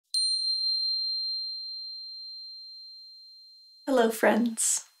Hello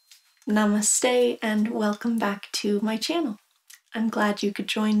friends, namaste and welcome back to my channel. I'm glad you could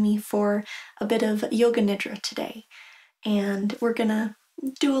join me for a bit of yoga nidra today, and we're gonna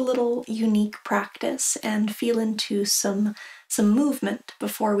do a little unique practice and feel into some movement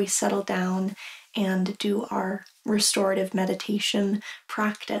before we settle down and do our restorative meditation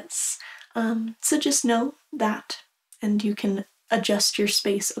practice. So just know that, and you can adjust your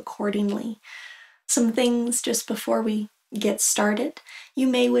space accordingly. Some things just before we get started. You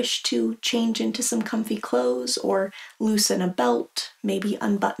may wish to change into some comfy clothes or loosen a belt, maybe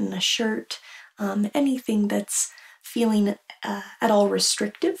unbutton a shirt, anything that's feeling at all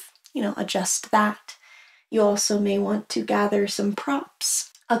restrictive, adjust that. You also may want to gather some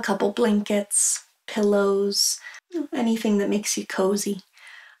props, a couple blankets, pillows, anything that makes you cozy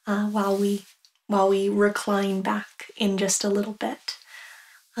while we recline back in just a little bit.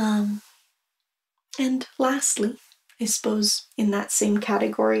 And lastly, I suppose in that same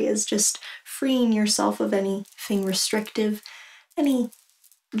category is just freeing yourself of anything restrictive, any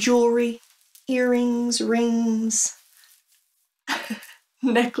jewelry, earrings, rings,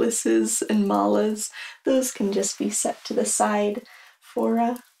 necklaces, and malas. Those can just be set to the side for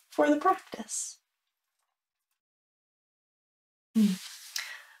the practice.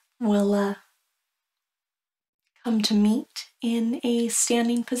 We'll come to meet in a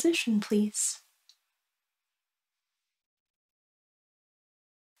standing position, please.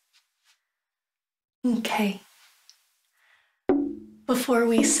 Okay. Before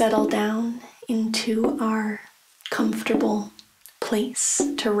we settle down into our comfortable place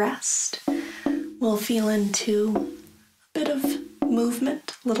to rest, we'll feel into a bit of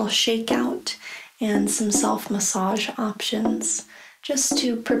movement, a little shakeout, and some self-massage options just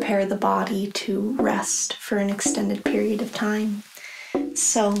to prepare the body to rest for an extended period of time.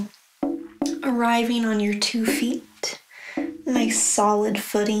 So, arriving on your 2 feet, nice solid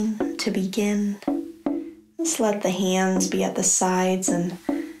footing to begin. Just let the hands be at the sides and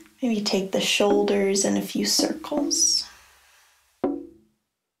maybe take the shoulders in a few circles.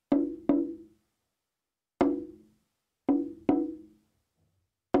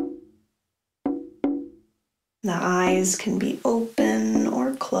 The eyes can be open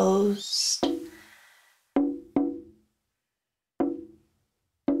or closed.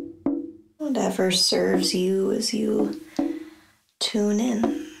 Whatever serves you as you tune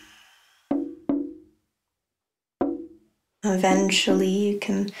in. Eventually, you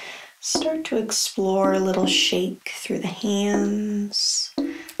can start to explore a little shake through the hands,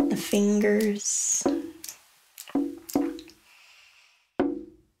 the fingers, and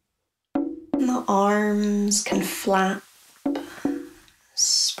the arms can flap,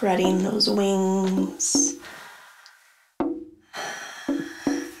 spreading those wings.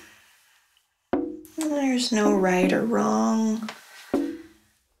 There's no right or wrong.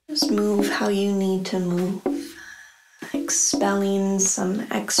 Just move how you need to move. Expelling some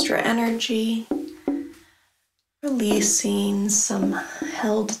extra energy, releasing some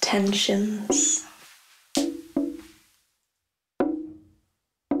held tensions.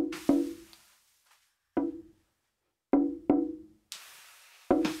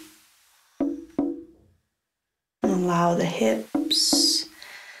 Allow the hips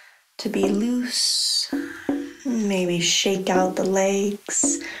to be loose. Maybe shake out the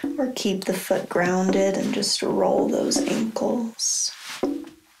legs or keep the foot grounded and just roll those ankles.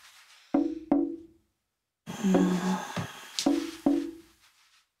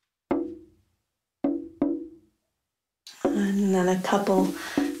 And then a couple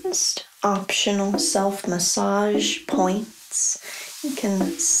just optional self-massage points. You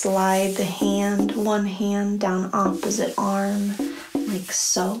can slide the hand, one hand down opposite arm, like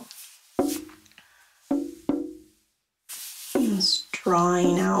so. Just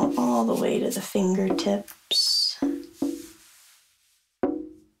drawing out all the way to the fingertips.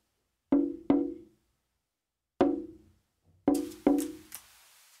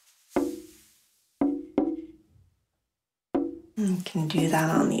 You can do that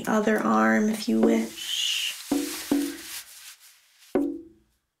on the other arm if you wish.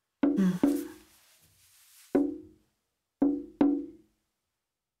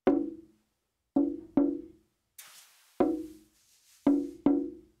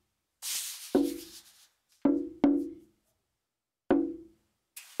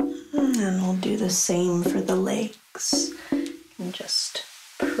 And we'll do the same for the legs. And just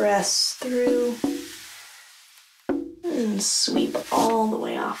press through and sweep all the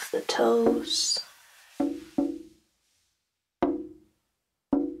way off the toes.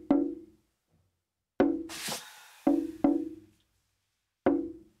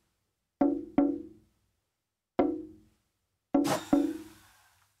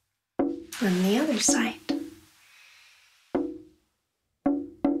 And the other side.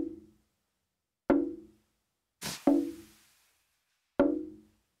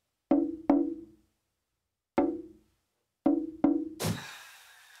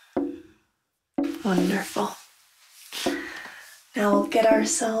 Wonderful. Now we'll get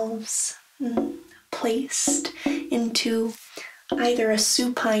ourselves placed into either a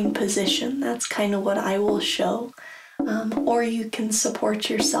supine position, that's kind of what I will show, or you can support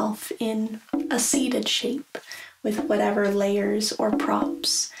yourself in a seated shape with whatever layers or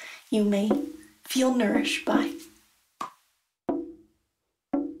props you may feel nourished by.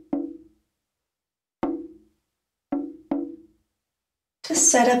 To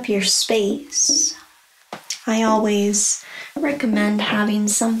set up your space, I always recommend having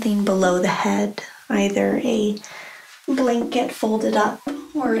something below the head, either a blanket folded up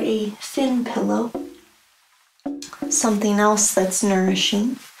or a thin pillow. Something else that's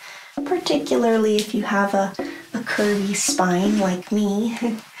nourishing, particularly if you have a curvy spine like me.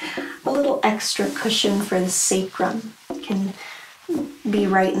 A little extra cushion for the sacrum can be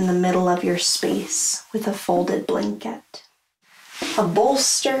right in the middle of your space with a folded blanket. A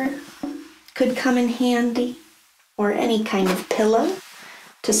bolster could come in handy, or any kind of pillow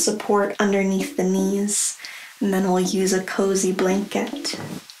to support underneath the knees. And then we'll use a cozy blanket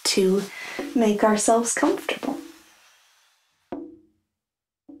to make ourselves comfortable.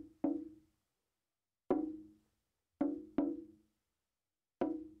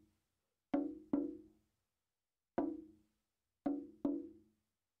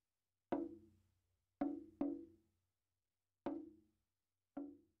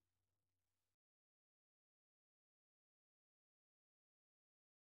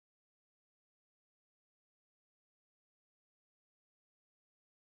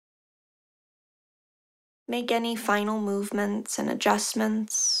 Make any final movements and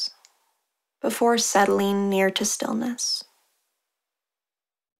adjustments before settling near to stillness.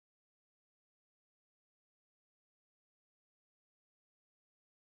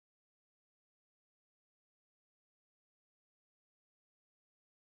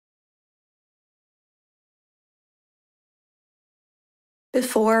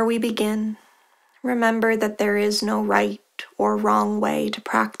 Before we begin, remember that there is no right or wrong way to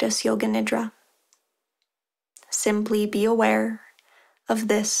practice Yoga Nidra. Simply be aware of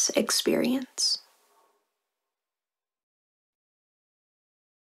this experience.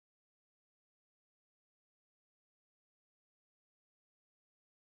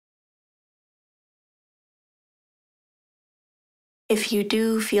 If you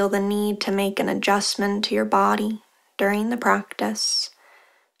do feel the need to make an adjustment to your body during the practice,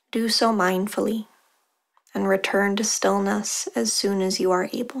 do so mindfully and return to stillness as soon as you are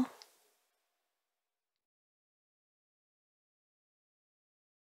able.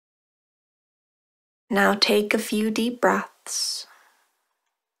 Now take a few deep breaths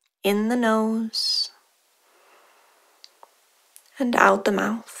in the nose and out the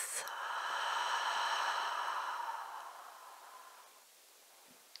mouth.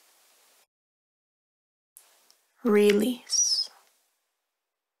 Release.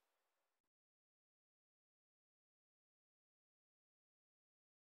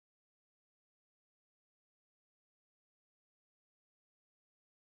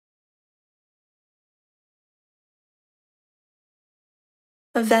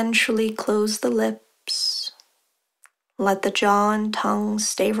 Eventually close the lips. Let the jaw and tongue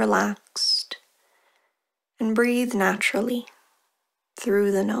stay relaxed and breathe naturally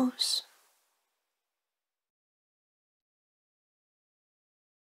through the nose.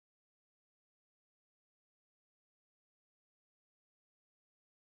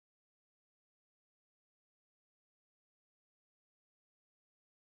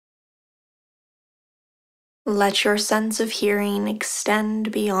 Let your sense of hearing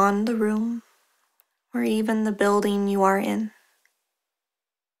extend beyond the room or even the building you are in.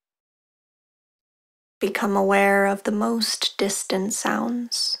 Become aware of the most distant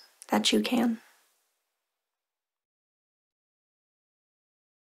sounds that you can.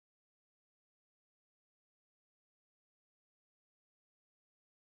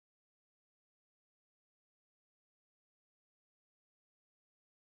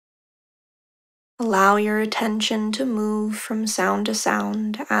 Allow your attention to move from sound to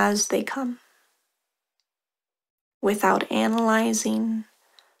sound as they come, without analyzing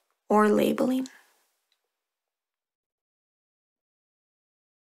or labeling.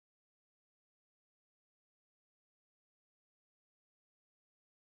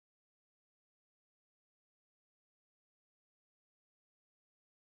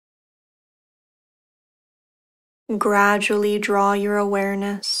 Gradually draw your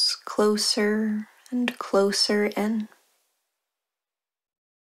awareness closer and closer in.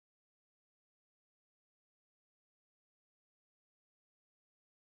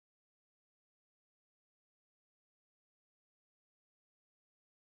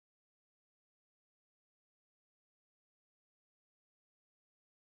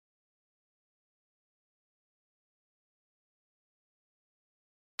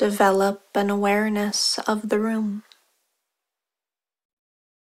 Develop an awareness of the room.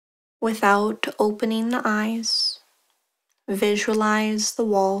 Without opening the eyes, visualize the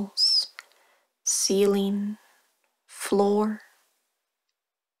walls, ceiling, floor.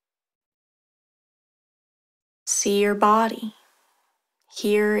 See your body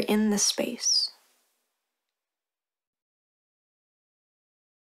here in the space.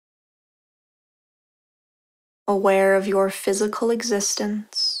 Aware of your physical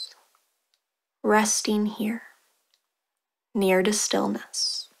existence, resting here, near to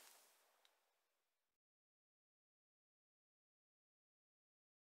stillness.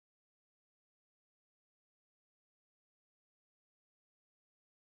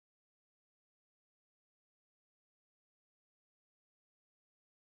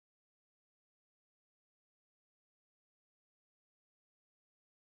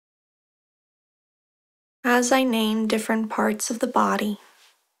 As I name different parts of the body,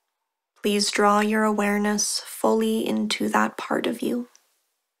 please draw your awareness fully into that part of you.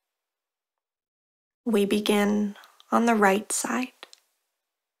 We begin on the right side.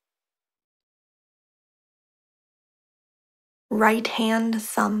 Right hand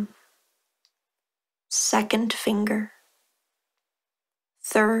thumb, second finger,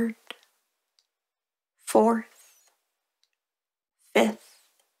 third, fourth, fifth,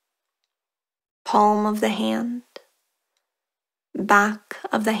 palm of the hand, back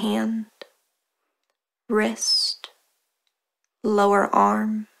of the hand, wrist, lower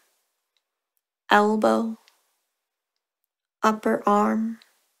arm, elbow, upper arm,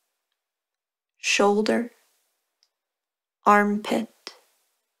 shoulder, armpit,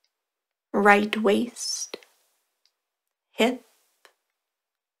 right waist, hip,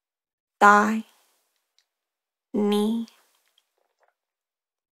 thigh, knee,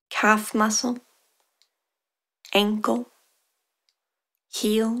 calf muscle, ankle,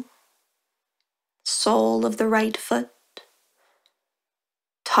 heel, sole of the right foot,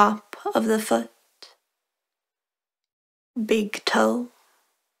 top of the foot, big toe,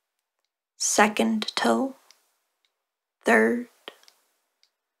 second toe, third,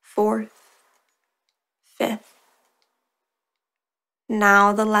 fourth, fifth.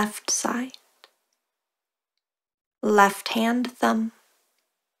 Now the left side. Left hand thumb,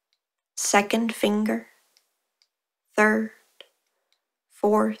 second finger, third,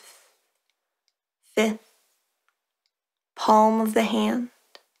 fourth, fifth, palm of the hand,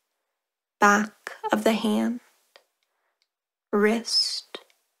 back of the hand, wrist,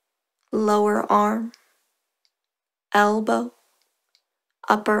 lower arm, elbow,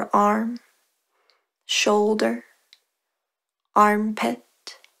 upper arm, shoulder, armpit,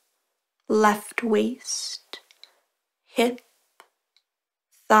 left waist, hip,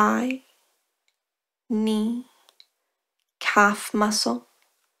 thigh, knee, calf muscle,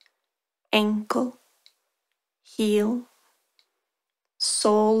 ankle, heel,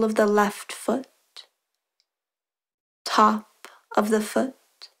 sole of the left foot, top of the foot,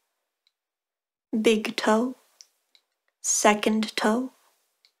 big toe, second toe,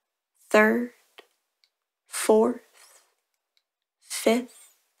 third, fourth,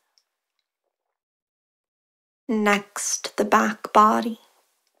 fifth. Next, the back body,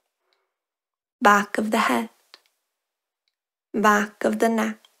 back of the head, back of the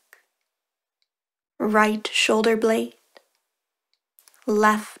neck, right shoulder blade,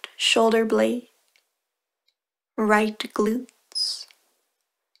 left shoulder blade, right glutes,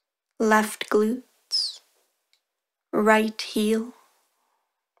 left glutes, right heel,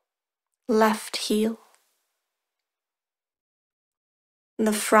 left heel,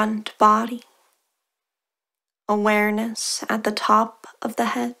 the front body, awareness at the top of the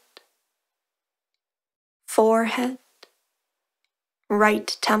head, forehead,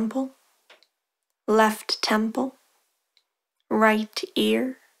 right temple, left temple, right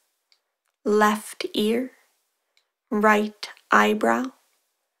ear, left ear, right eyebrow,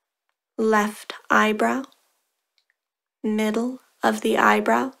 left eyebrow, middle of the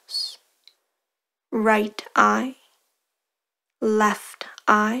eyebrows, right eye, left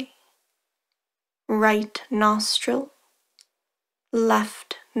eye, right nostril,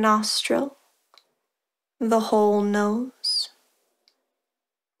 left nostril, the whole nose,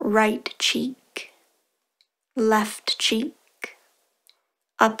 right cheek, left cheek,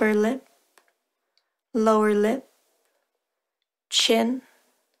 upper lip, lower lip, chin,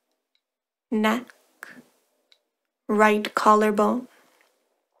 neck, right collarbone,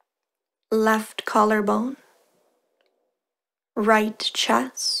 left collarbone, right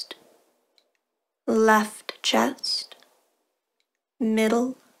chest, left chest,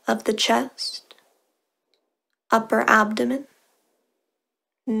 middle of the chest, upper abdomen,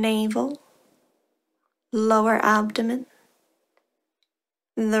 navel, lower abdomen,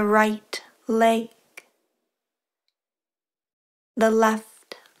 the right leg, the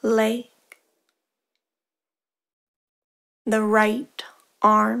left leg, the right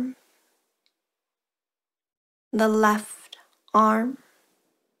arm, the left arm,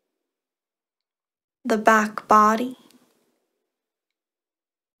 the back body,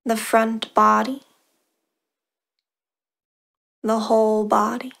 the front body, the whole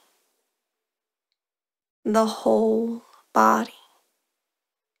body, the whole body,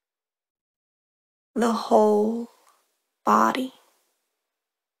 the whole body.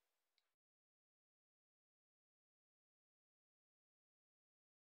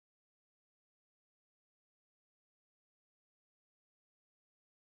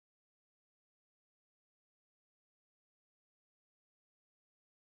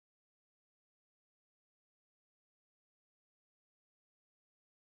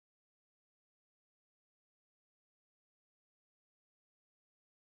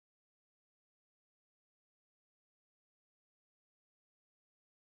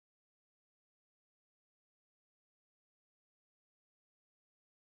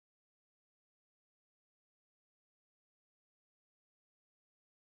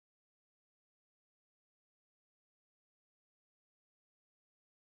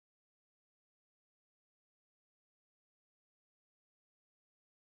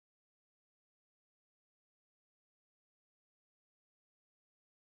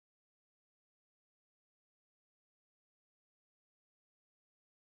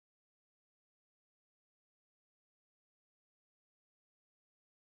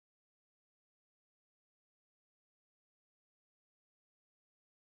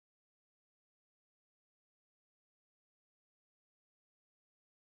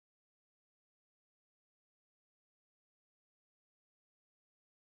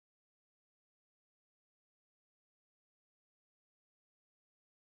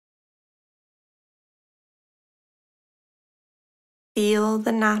 Feel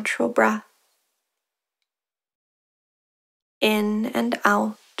the natural breath in and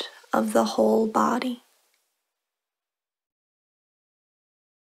out of the whole body.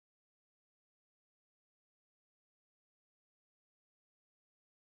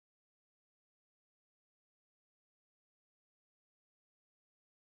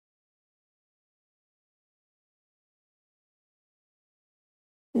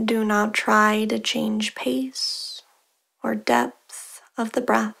 Do not try to change pace or depth of the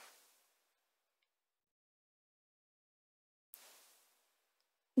breath.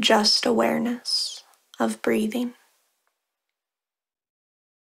 Just awareness of breathing.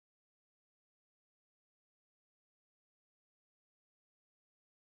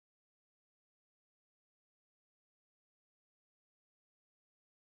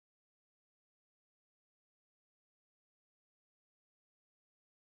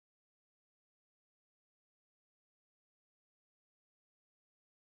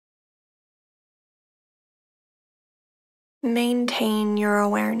 Maintain your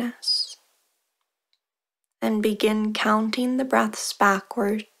awareness and begin counting the breaths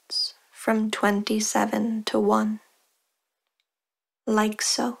backwards from 27 to 1, like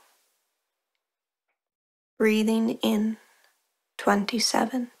so. Breathing in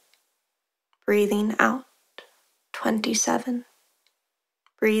 27, breathing out 27,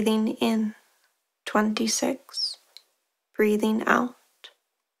 breathing in 26, breathing out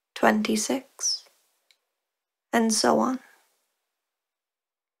 26, and so on.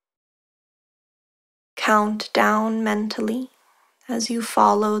 Count down mentally as you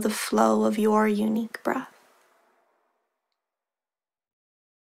follow the flow of your unique breath.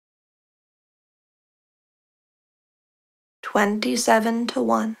 27 to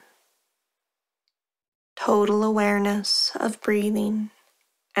 1. Total awareness of breathing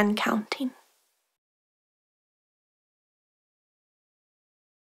and counting.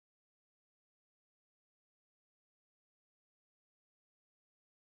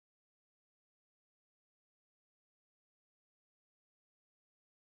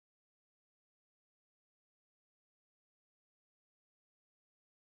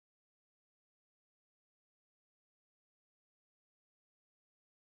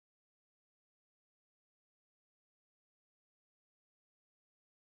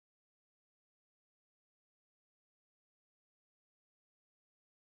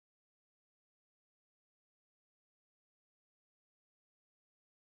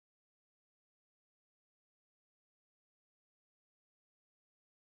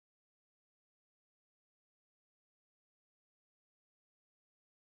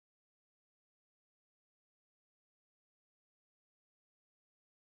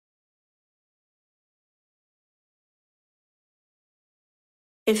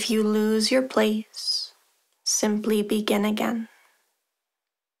 If you lose your place, simply begin again.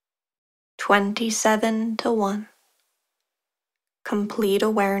 27 to 1. Complete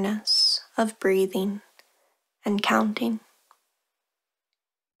awareness of breathing and counting.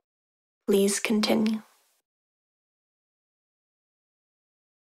 Please continue.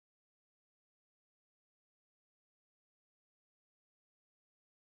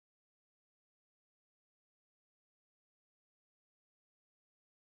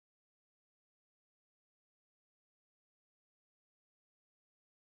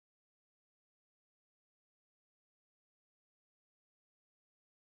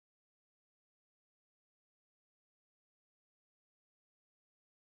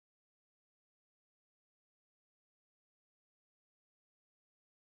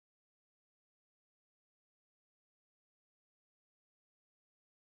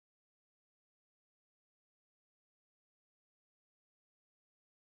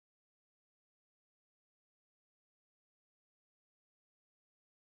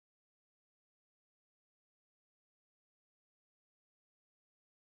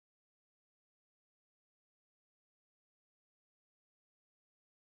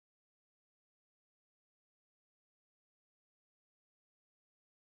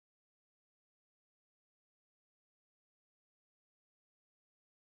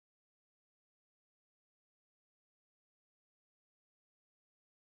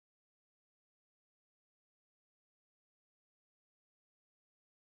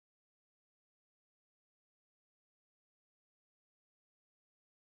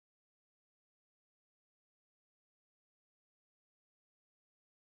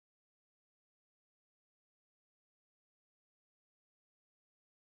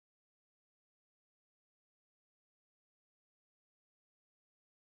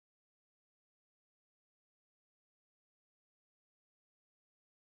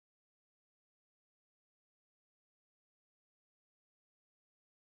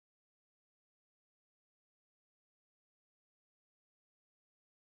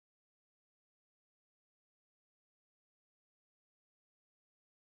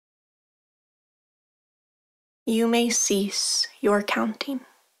 You may cease your counting.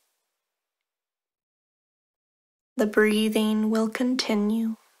 The breathing will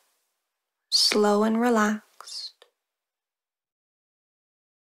continue, slow and relaxed.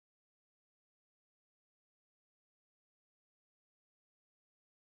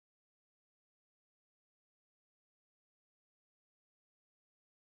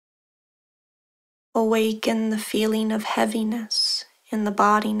 Awaken the feeling of heaviness in the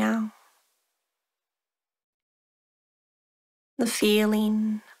body now. The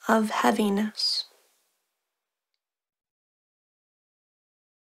feeling of heaviness.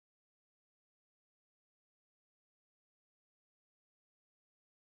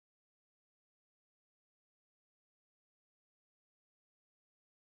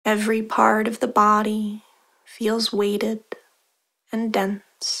 Every part of the body feels weighted and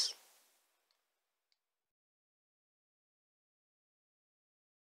dense.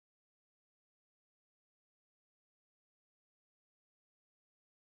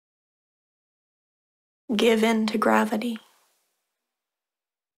 Give in to gravity.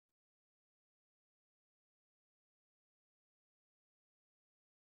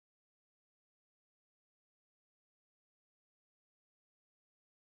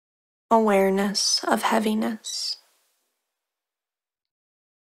 Awareness of heaviness.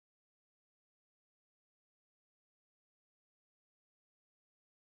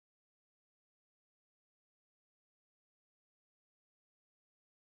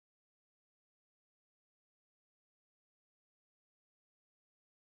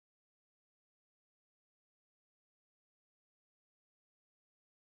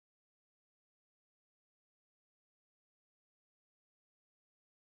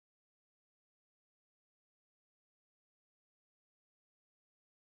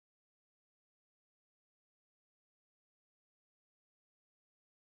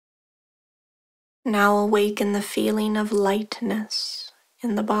 Now awaken the feeling of lightness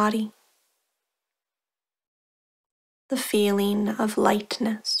in the body. The feeling of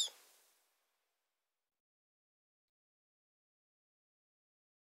lightness.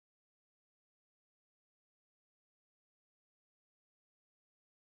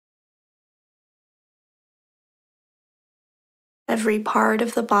 Every part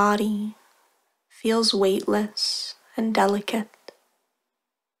of the body feels weightless and delicate.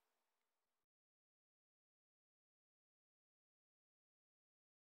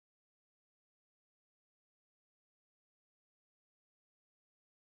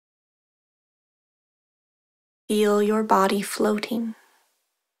 Feel your body floating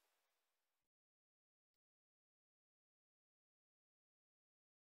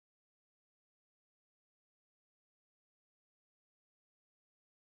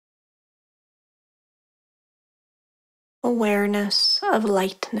awareness of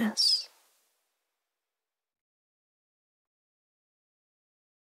lightness.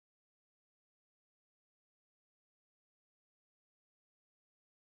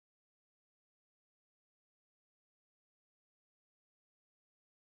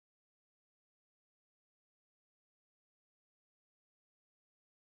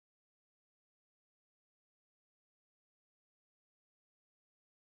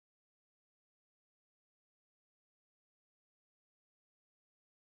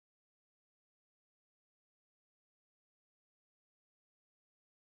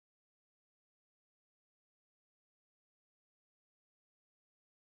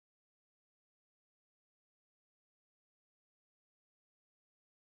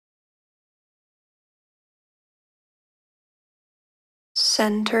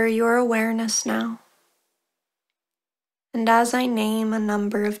 Center your awareness now, and as I name a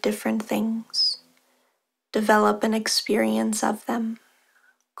number of different things, develop an experience of them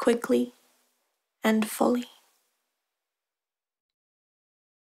quickly and fully.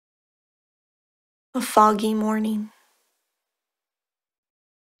 A foggy morning,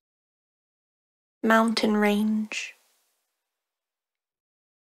 mountain range,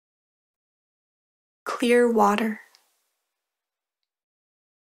 clear water,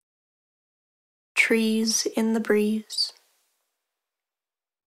 trees in the breeze,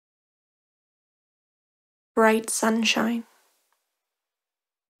 bright sunshine,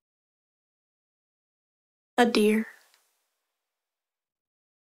 a deer,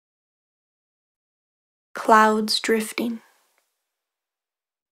 clouds drifting,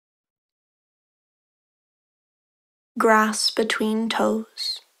 grass between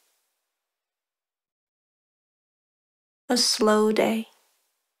toes, a slow day,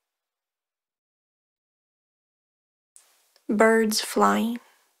 birds flying,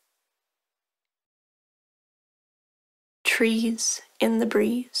 trees in the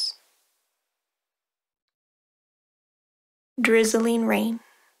breeze, drizzling rain,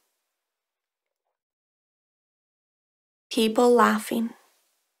 people laughing,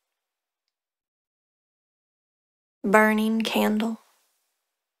 burning candle,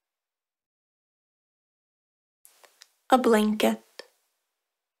 a blanket,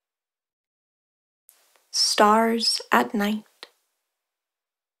 stars at night,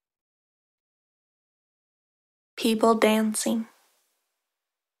 people dancing,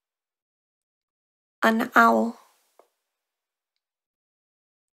 an owl,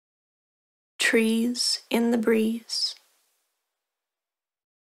 trees in the breeze,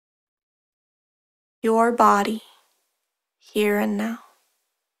 your body here and now.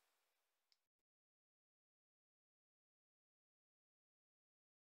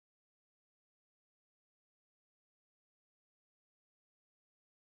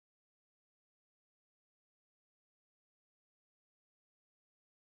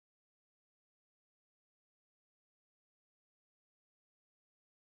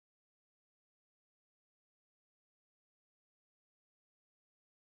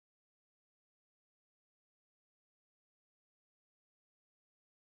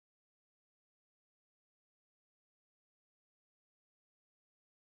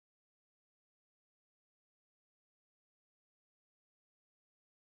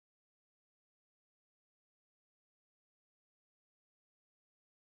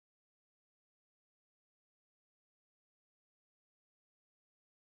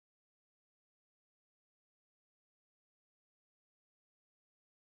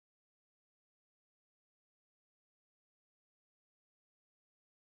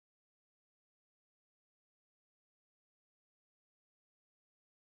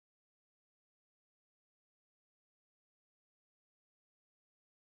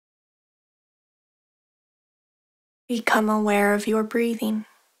 Become aware of your breathing,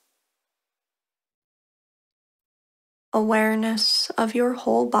 awareness of your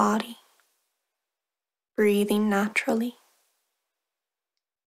whole body, breathing naturally.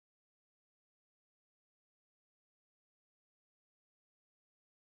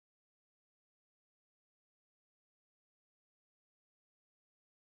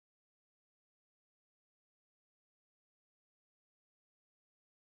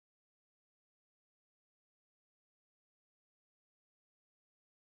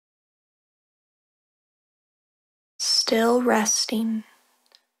 Still resting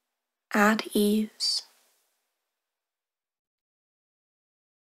at ease.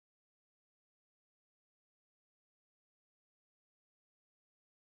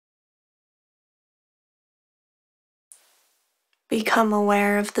 Become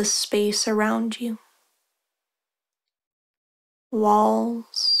aware of the space around you.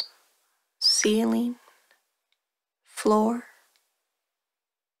 Walls, ceiling, floor,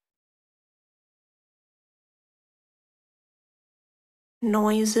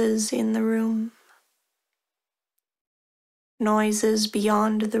 noises in the room, noises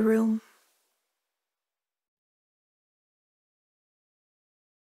beyond the room.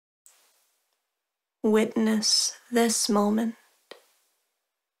 Witness this moment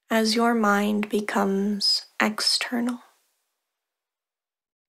as your mind becomes external.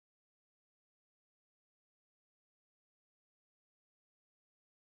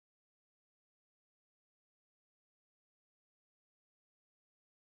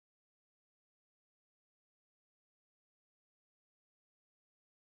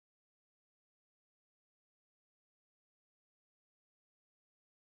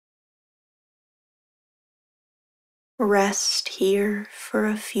 Rest here for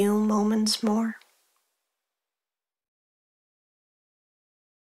a few moments more.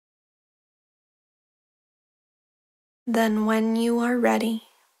 Then when you are ready,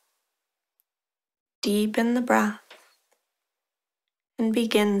 deepen the breath and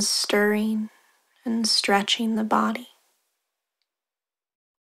begin stirring and stretching the body.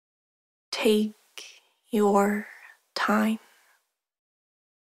 Take your time.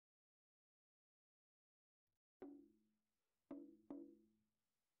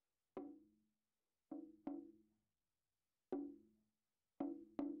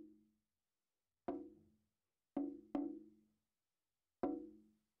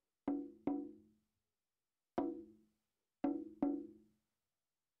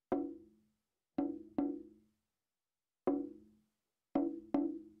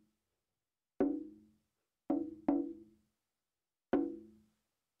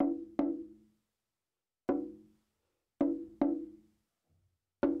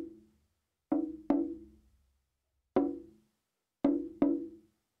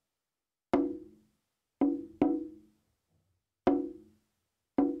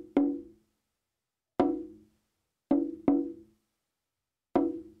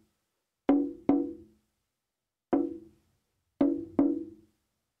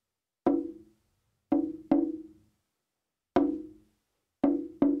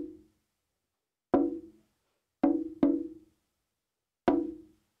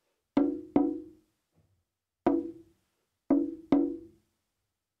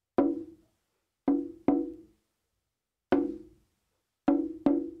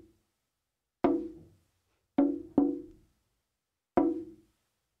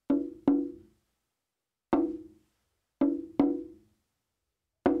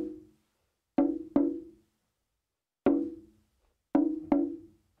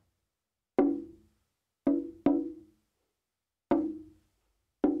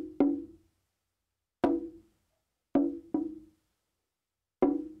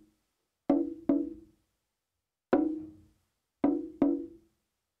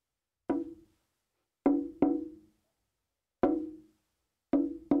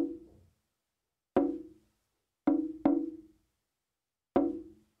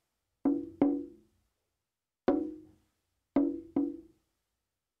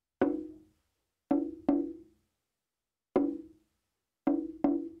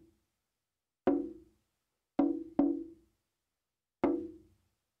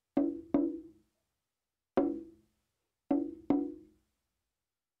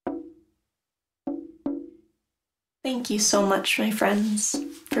 Thank you so much, my friends,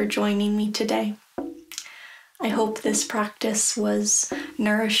 for joining me today. I hope this practice was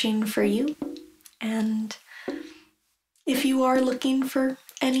nourishing for you, and if you are looking for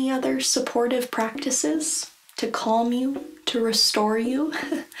any other supportive practices to calm you, to restore you,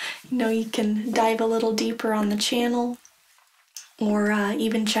 you can dive a little deeper on the channel or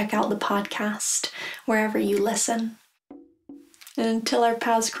even check out the podcast wherever you listen. And until our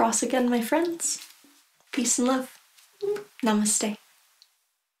paths cross again, my friends, peace and love. Namaste.